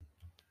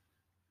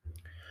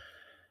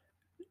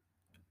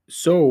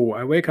So,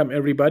 I welcome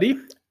everybody.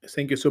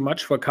 Thank you so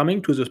much for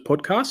coming to this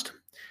podcast.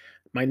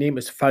 My name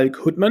is Falk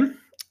Huttmann,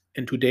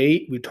 and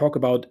today we talk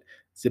about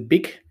the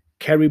big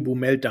caribou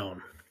meltdown.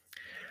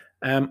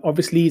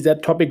 Obviously,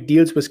 that topic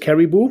deals with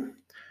caribou,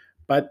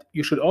 but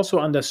you should also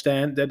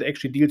understand that it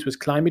actually deals with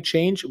climate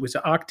change, with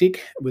the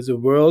Arctic, with the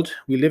world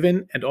we live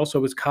in, and also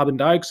with carbon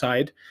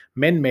dioxide,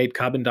 man-made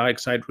carbon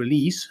dioxide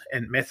release,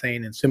 and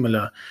methane and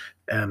similar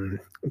um,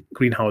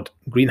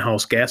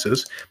 greenhouse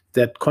gases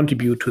that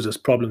contribute to this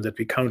problem that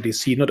we currently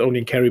see not only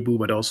in caribou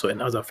but also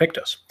in other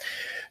factors.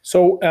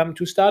 So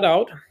to start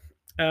out,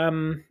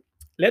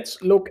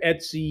 let's look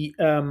at the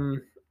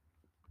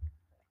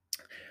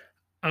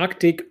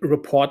Arctic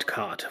report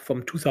card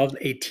from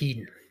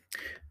 2018.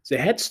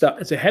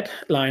 The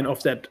headline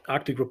of that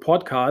Arctic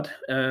report card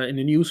in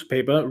the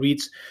newspaper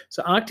reads,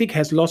 "The Arctic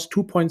has lost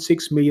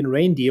 2.6 million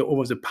reindeer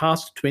over the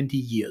past 20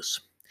 years."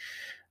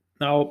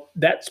 Now,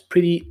 that's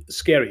pretty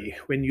scary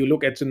when you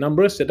look at the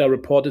numbers that are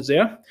reported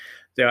there.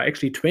 There are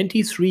actually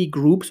 23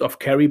 groups of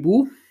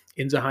caribou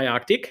in the high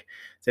Arctic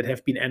that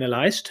have been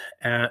analyzed.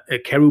 A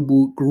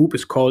caribou group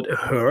is called a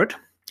herd.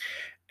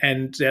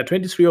 And there are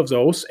 23 of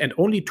those, and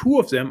only 2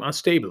 of them are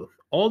stable.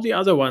 All the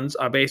other ones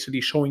are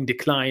basically showing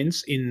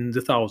declines in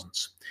the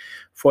thousands.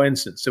 For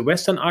instance, the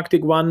Western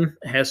Arctic one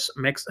has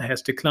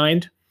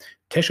declined.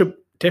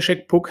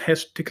 Teshekpuk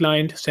has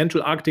declined.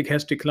 Central Arctic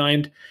has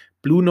declined.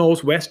 Blue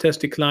Nose West has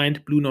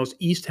declined. Blue Nose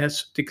East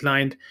has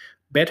declined.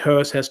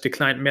 Bathurst has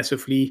declined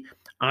massively.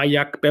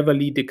 Ayak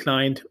Beverly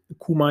declined.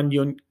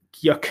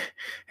 Kumanyonkiyok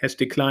has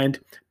declined.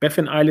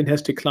 Baffin Island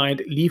has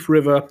declined. Leaf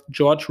River,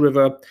 George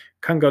River,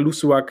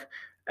 Kangerlussuaq,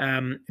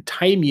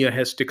 Taimyr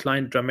has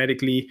declined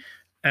dramatically,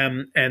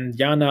 and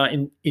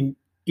Yana,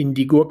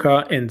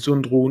 Indigirka, and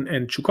Sundrun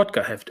and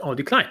Chukotka have all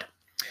declined.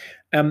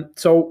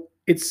 So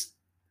it's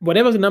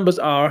whatever the numbers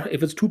are,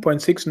 if it's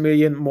 2.6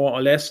 million more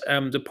or less,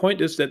 the point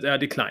is that there are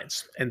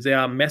declines, and there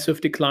are massive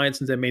declines,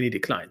 and there are many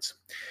declines.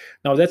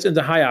 Now that's in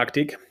the high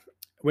Arctic.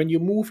 When you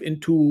move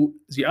into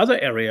the other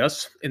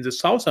areas in the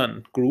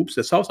southern groups,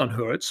 the southern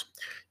herds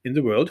in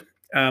the world,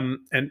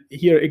 and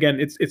here again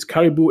it's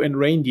caribou and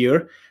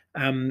reindeer,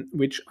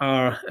 which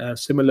are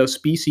similar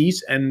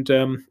species, and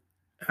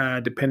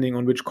depending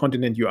on which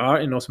continent you are,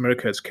 in North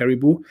America it's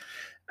caribou.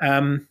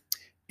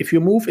 If you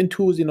move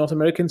into the North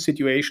American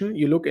situation,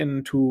 you look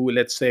into,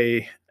 let's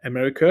say,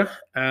 America,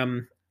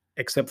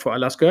 except for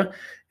Alaska.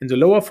 In the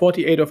lower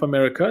 48 of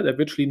America, there are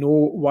virtually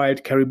no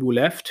wild caribou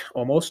left,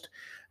 almost.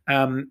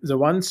 The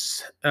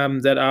ones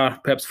that are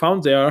perhaps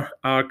found there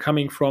are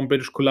coming from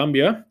British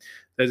Columbia.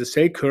 There's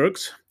the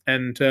Selkirks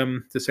and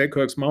the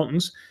Selkirks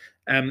Mountains,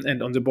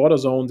 and on the border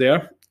zone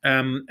there.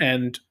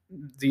 And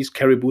these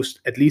caribous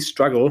at least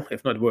struggle,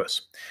 if not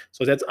worse.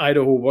 So that's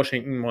Idaho,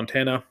 Washington,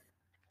 Montana.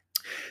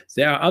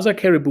 There are other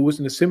caribous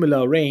in a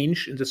similar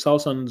range in the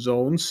southern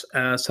zones,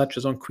 such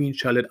as on Queen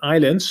Charlotte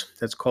Islands.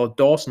 That's called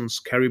Dawson's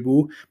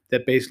caribou,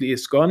 that basically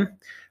is gone.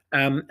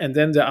 And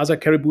then there are other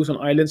caribous on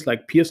islands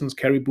like Pearson's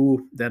caribou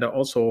that are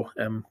also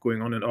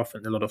going on and off,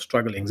 and a lot of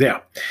struggling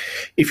there.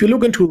 If you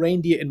look into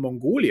reindeer in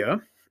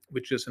Mongolia,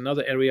 which is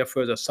another area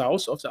further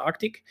south of the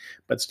Arctic,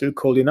 but still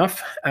cold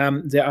enough,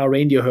 there are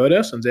reindeer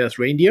herders, and there's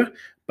reindeer,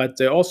 but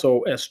they're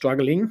also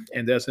struggling,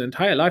 and there's an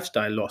entire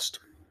lifestyle lost.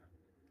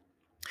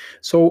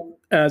 So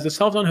the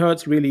southern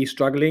herds really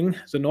struggling.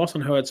 The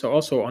northern herds are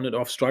also on and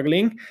off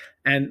struggling,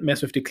 and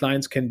massive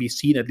declines can be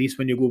seen, at least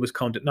when you go with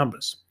counted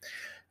numbers.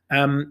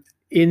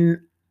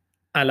 In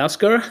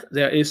Alaska,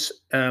 there is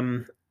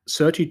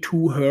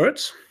 32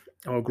 herds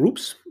or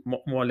groups,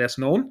 more or less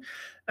known.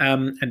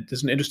 And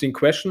there's an interesting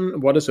question: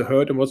 what is a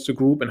herd and what's the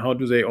group, and how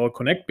do they all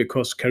connect?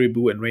 Because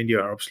caribou and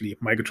reindeer are obviously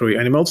migratory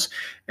animals,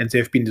 and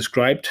they've been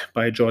described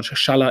by George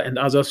Schaller and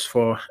others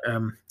for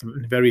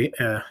very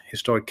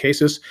historic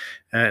cases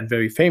and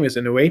very famous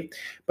in a way.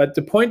 But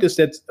the point is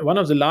that one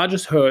of the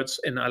largest herds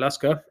in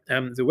Alaska,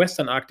 the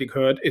Western Arctic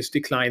herd, is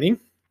declining.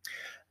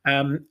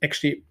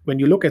 Actually, when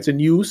you look at the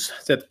news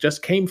that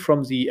just came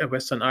from the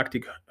Western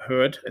Arctic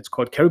herd, it's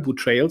called Caribou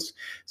Trails.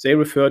 They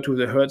refer to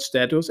the herd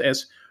status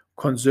as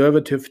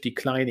conservative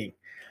declining.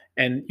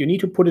 And you need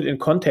to put it in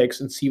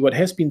context and see what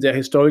has been there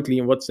historically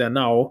and what's there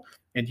now.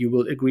 And you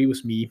will agree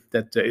with me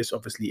that there is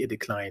obviously a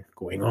decline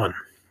going on.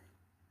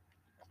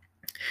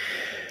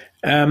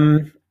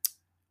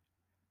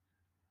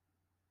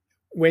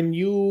 When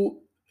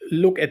you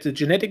look at the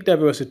genetic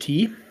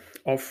diversity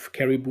of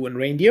caribou and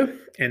reindeer,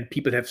 and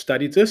people have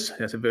studied this,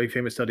 there's a very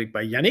famous study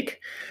by Yannick,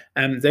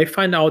 they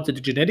find out that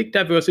the genetic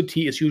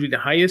diversity is usually the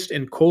highest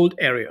in cold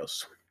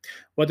areas.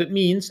 What it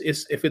means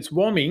is if it's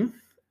warming,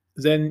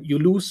 then you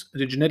lose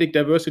the genetic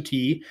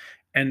diversity,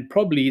 and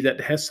probably that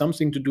has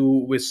something to do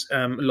with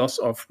loss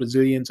of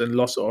resilience and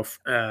loss of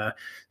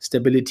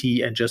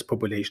stability and just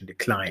population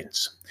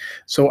declines.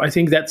 So I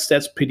think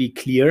that's pretty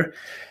clear.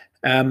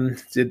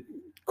 The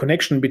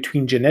connection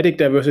between genetic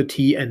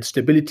diversity and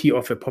stability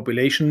of a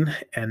population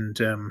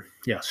and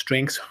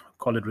strength,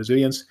 call it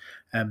resilience,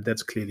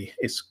 that's clearly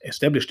is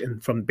established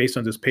based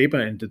on this paper,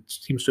 and it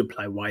seems to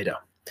apply wider.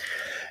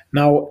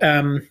 Now,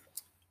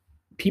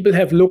 people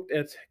have looked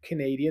at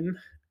Canadian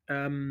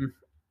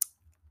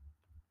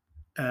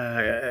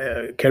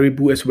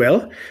caribou as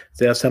well.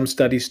 There are some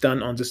studies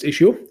done on this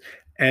issue,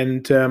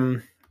 and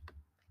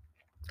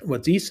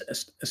what these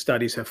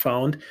studies have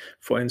found,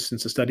 for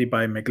instance, a study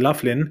by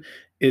McLaughlin,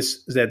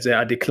 is that there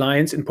are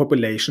declines in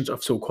populations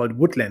of so-called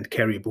woodland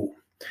caribou.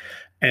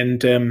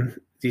 And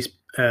these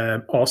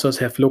authors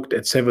have looked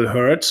at several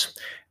herds,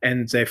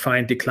 and they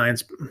find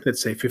declines,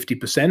 let's say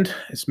 50%,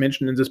 as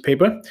mentioned in this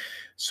paper.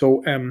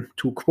 So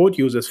to quote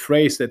you this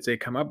phrase that they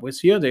come up with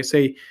here, they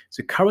say,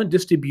 the current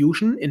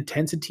distribution,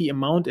 intensity,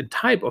 amount, and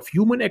type of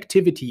human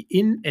activity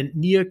in and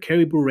near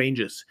caribou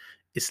ranges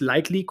is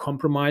likely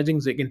compromising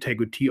the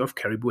integrity of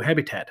caribou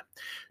habitat.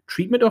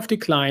 Treatment of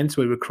declines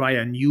will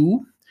require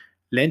new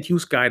land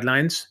use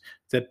guidelines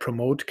that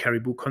promote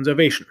caribou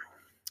conservation.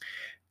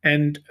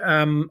 And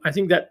I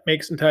think that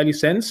makes entirely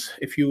sense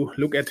if you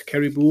look at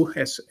caribou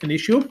as an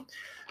issue.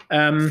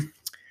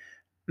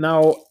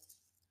 Now,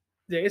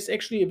 there is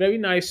actually a very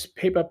nice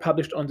paper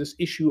published on this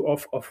issue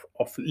of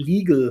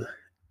legal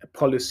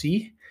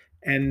policy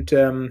and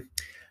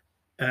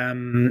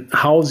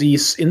how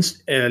these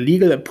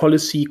legal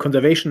policy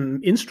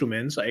conservation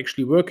instruments are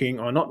actually working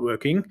or not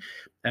working.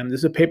 This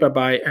is a paper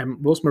by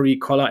Rosemary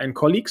Collar and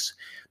colleagues.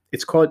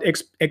 It's called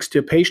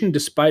Extirpation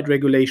Despite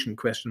Regulation, ?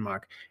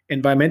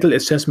 Environmental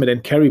Assessment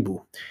in Caribou.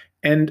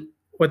 And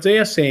what they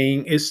are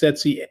saying is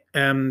that the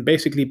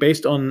basically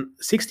based on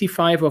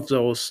 65 of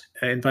those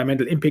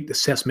environmental impact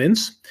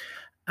assessments,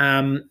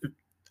 the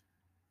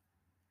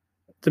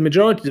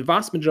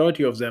vast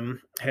majority of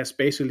them has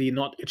basically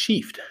not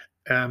achieved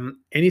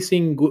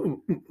anything good,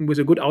 with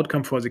a good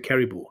outcome for the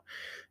caribou.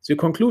 The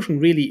conclusion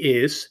really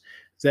is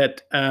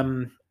that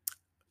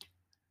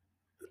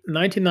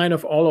 99%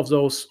 of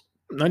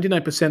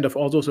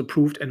all those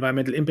approved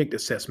environmental impact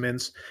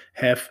assessments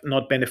have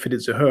not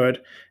benefited the herd,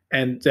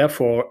 and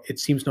therefore it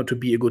seems not to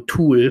be a good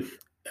tool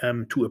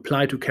to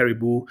apply to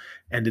caribou,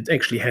 and it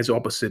actually has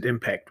opposite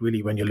impact,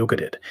 really, when you look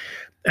at it.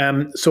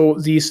 So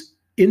these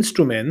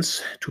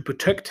instruments to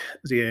protect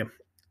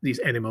these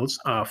animals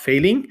are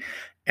failing,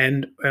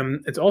 and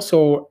it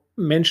also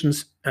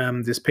mentions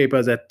this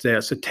paper that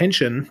there's a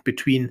tension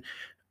between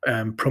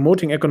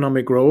promoting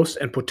economic growth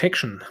and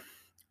protection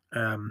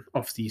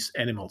of these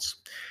animals.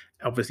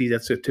 Obviously,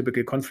 that's a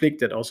typical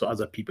conflict that also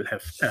other people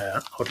have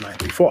outlined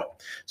before.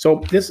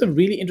 So this is a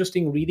really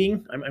interesting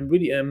reading. I'm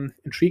really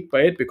intrigued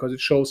by it because it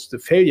shows the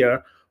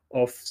failure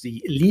of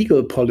the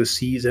legal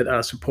policies that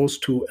are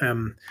supposed to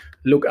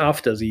look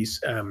after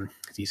these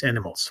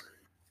animals.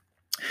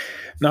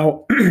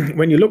 Now,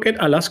 when you look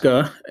at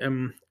Alaska,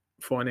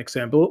 for an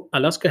example,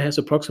 Alaska has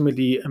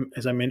approximately,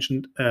 as I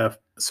mentioned,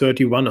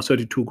 31 or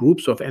 32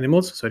 groups of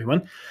animals,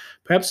 31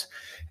 perhaps,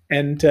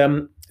 and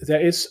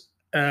there is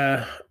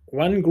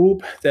one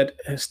group that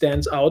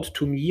stands out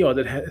to me, or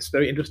that is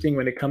very interesting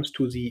when it comes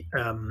to the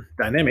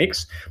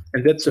dynamics,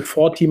 and that's the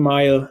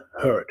 40-mile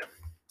herd.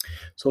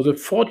 So the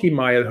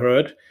 40-mile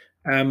herd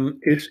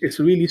is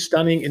really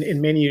stunning in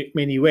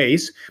many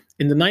ways.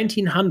 In the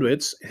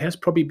 1900s, it has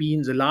probably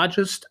been the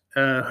largest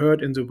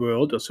herd in the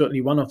world, or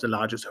certainly one of the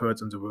largest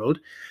herds in the world.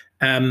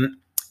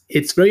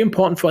 It's very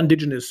important for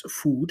indigenous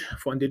food,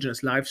 for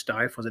indigenous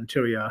lifestyle, for the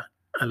interior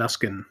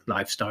Alaskan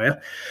lifestyle.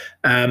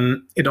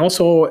 It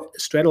also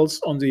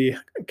straddles on the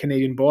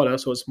Canadian border,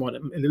 so it's more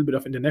a little bit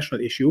of international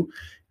issue.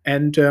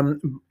 And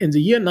in the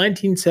year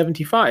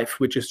 1975,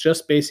 which is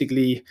just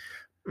basically,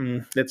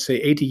 let's say,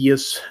 80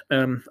 years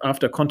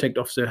after contact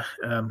of the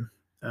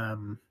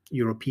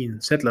European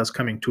settlers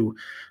coming to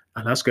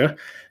Alaska,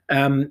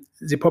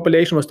 the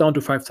population was down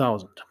to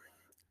 5,000.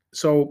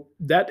 So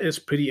that is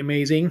pretty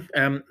amazing.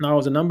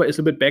 Now the number is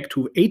a bit back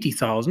to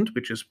 80,000,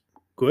 which is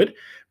good,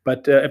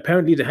 but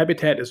apparently the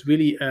habitat is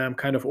really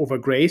kind of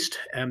overgrazed.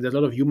 There's a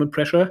lot of human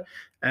pressure.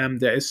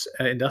 There is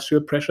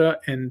industrial pressure,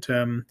 and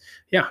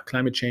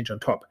climate change on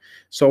top.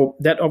 So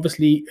that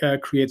obviously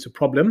creates a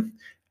problem,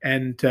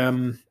 and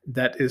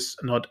that is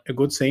not a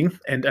good thing.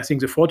 And I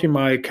think the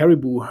 40-mile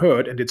caribou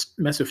herd and its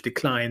massive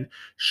decline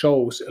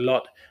shows a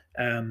lot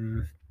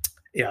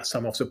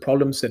some of the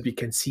problems that we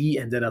can see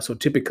and that are so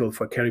typical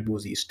for caribou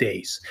these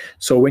days.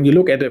 So when you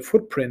look at the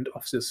footprint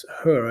of this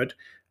herd,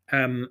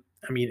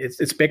 I mean,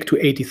 it's back to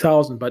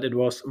 80,000, but it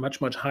was much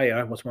higher.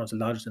 It was one of the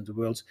largest in the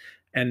world,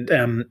 and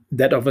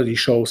that obviously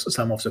shows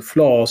some of the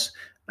flaws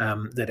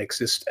that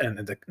exist,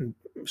 and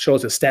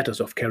shows the status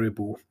of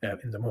caribou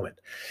in the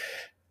moment.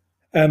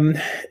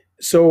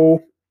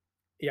 So,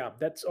 yeah,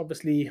 that's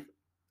obviously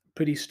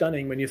pretty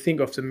stunning when you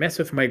think of the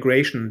massive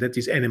migration that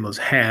these animals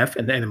have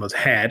and the animals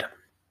had,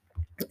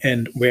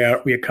 and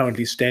where we are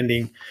currently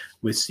standing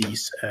with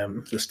these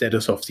the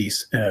status of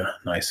these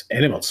nice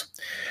animals.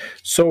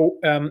 So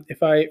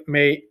if I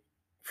may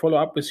follow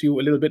up with you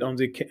a little bit on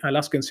the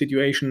Alaskan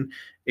situation.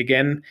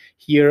 Again,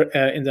 here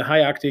in the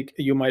high Arctic,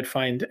 you might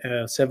find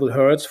several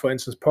herds, for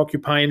instance,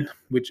 porcupine,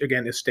 which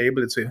again is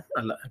stable. It's a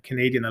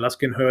Canadian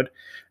Alaskan herd.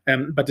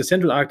 But the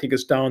Central Arctic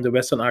is down, the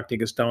Western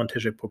Arctic is down,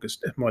 Teeshepuk is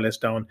more or less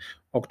down,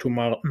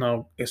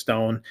 Oktumarnaut is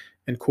down,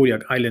 and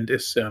Kodiak Island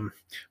is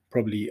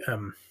probably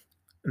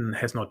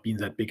has not been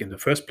that big in the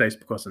first place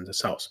because in the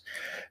south.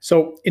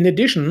 So in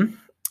addition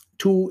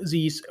to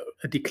these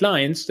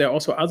declines, there are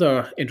also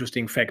other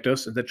interesting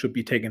factors that should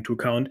be taken into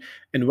account,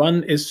 and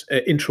one is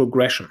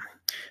introgression.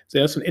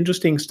 There's an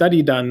interesting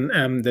study done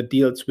that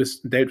dealt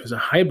with the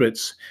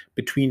hybrids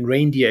between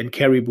reindeer and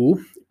caribou,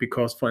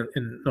 because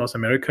in North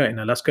America, in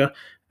Alaska,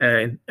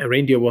 a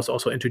reindeer was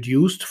also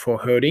introduced for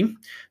herding.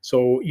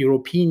 So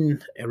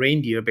European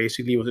reindeer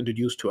basically was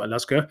introduced to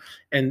Alaska,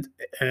 and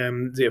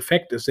the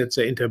effect is that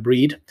they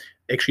interbreed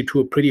actually to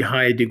a pretty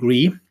high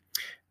degree.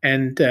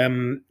 And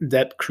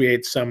that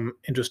creates some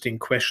interesting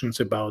questions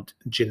about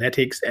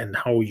genetics and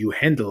how you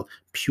handle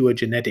pure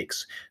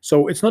genetics.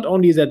 So it's not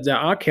only that there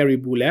are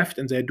caribou left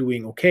and they're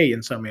doing okay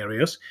in some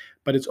areas,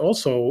 but it's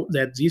also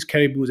that these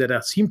caribou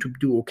that seem to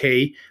do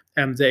okay,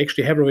 they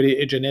actually have already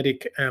a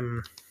genetic,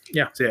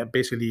 they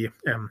basically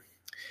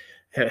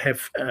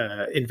have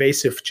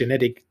invasive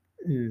genetic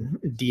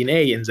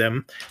DNA in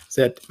them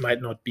that might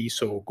not be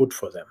so good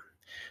for them.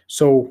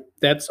 So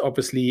that's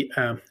obviously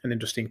an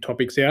interesting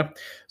topic there.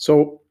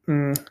 So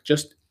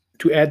just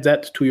to add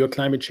that to your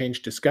climate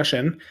change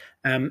discussion,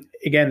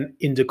 again,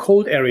 in the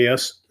cold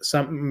areas,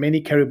 many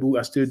caribou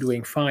are still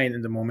doing fine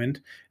in the moment,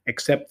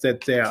 except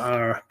that they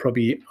are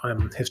probably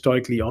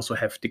historically also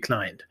have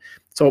declined.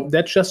 So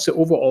that's just the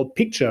overall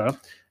picture.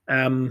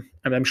 And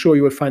I'm sure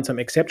you will find some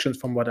exceptions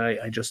from what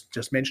I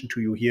just mentioned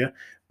to you here.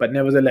 But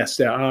nevertheless,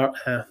 there are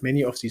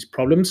many of these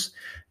problems.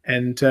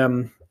 And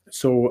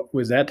so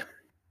with that,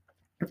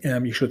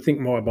 you should think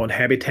more about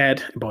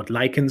habitat, about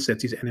lichens that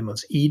these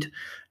animals eat,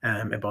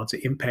 about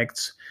the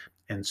impacts,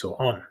 and so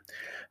on.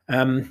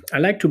 I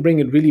like to bring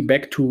it really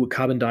back to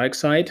carbon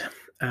dioxide.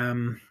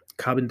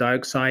 Carbon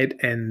dioxide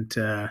and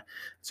the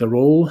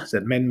role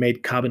that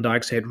man-made carbon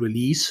dioxide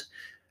release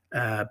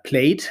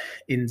played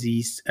in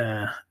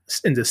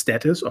in the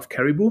status of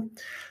caribou.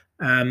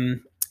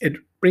 It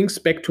brings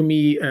back to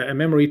me a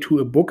memory to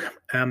a book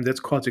that's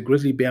called the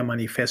Grizzly Bear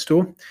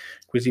Manifesto.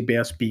 Grizzly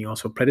bears being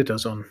also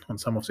predators on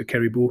some of the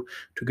caribou,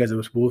 together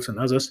with wolves and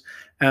others.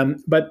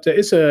 But there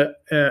is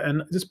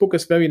this book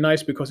is very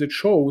nice because it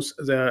shows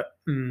the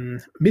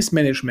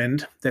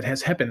mismanagement that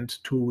has happened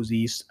to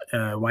these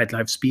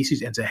wildlife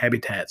species and their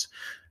habitats.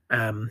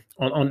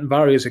 On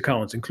various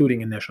accounts, including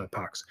in national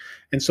parks.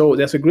 And so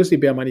there's a Grizzly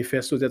Bear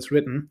Manifesto that's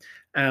written.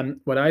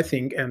 What I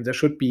think there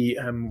should be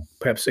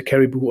perhaps a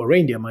caribou or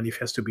reindeer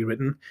manifesto be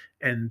written,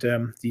 and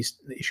these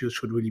issues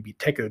should really be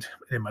tackled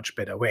in a much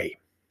better way.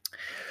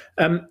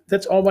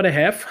 That's all what I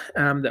have.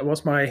 That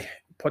was my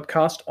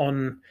podcast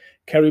on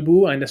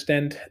caribou. I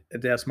understand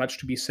there's much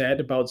to be said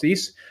about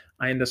these.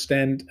 I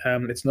understand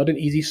it's not an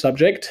easy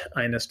subject.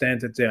 I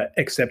understand that there are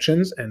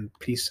exceptions, and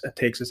please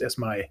take this as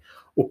my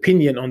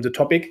opinion on the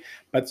topic.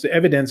 But the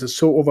evidence is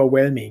so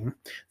overwhelming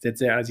that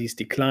there are these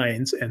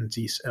declines and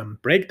these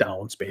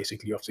breakdowns,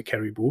 basically, of the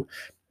caribou.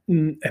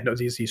 And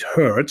these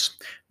herds,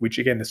 which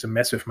again is a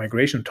massive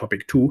migration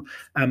topic too,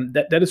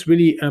 that is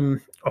really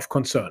of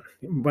concern.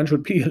 One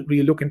should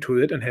really look into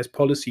it and has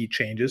policy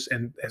changes.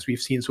 And as we've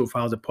seen so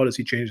far, the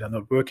policy changes are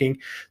not working.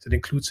 That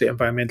includes the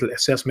environmental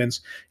assessments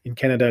in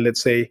Canada,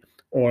 let's say,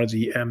 or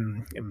the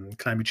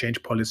climate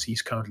change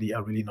policies currently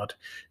are really not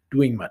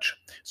doing much.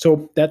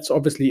 So that's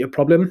obviously a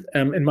problem.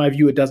 In my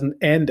view, it doesn't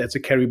end at the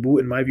caribou.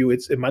 In my view,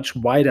 it's a much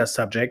wider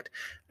subject.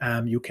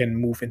 You can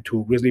move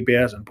into grizzly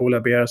bears and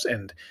polar bears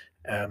and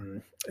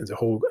the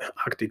whole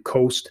Arctic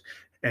coast,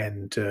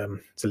 and the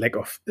lack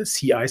of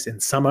sea ice in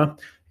summer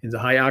in the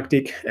high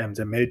Arctic, and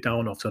the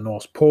meltdown of the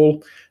North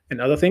Pole, and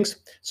other things.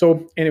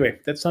 So anyway,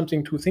 that's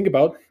something to think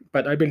about.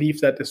 But I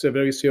believe that is a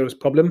very serious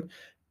problem,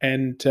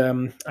 and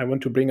I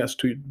want to bring this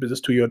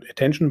to your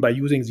attention by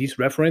using these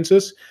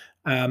references.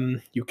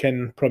 You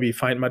can probably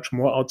find much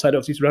more outside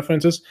of these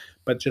references,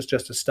 but just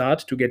a start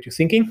to get you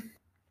thinking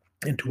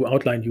and to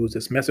outline you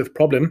this massive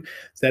problem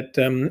that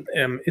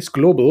is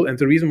global. And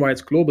the reason why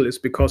it's global is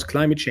because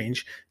climate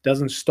change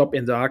doesn't stop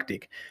in the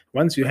Arctic.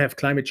 Once you have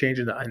climate change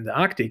in the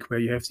Arctic, where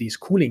you have these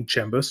cooling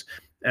chambers,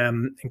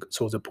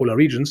 so the polar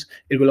regions,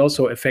 it will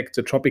also affect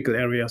the tropical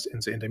areas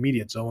in the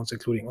intermediate zones,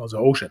 including all the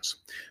oceans.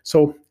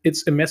 So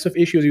it's a massive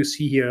issue you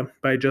see here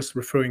by just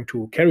referring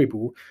to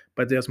caribou,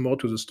 but there's more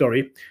to the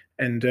story.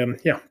 And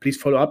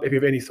please follow up if you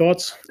have any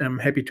thoughts. I'm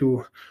happy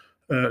to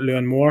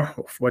learn more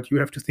of what you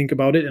have to think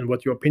about it and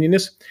what your opinion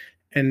is.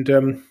 And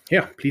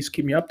please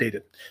keep me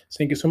updated.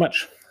 Thank you so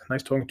much.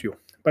 Nice talking to you.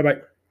 Bye-bye.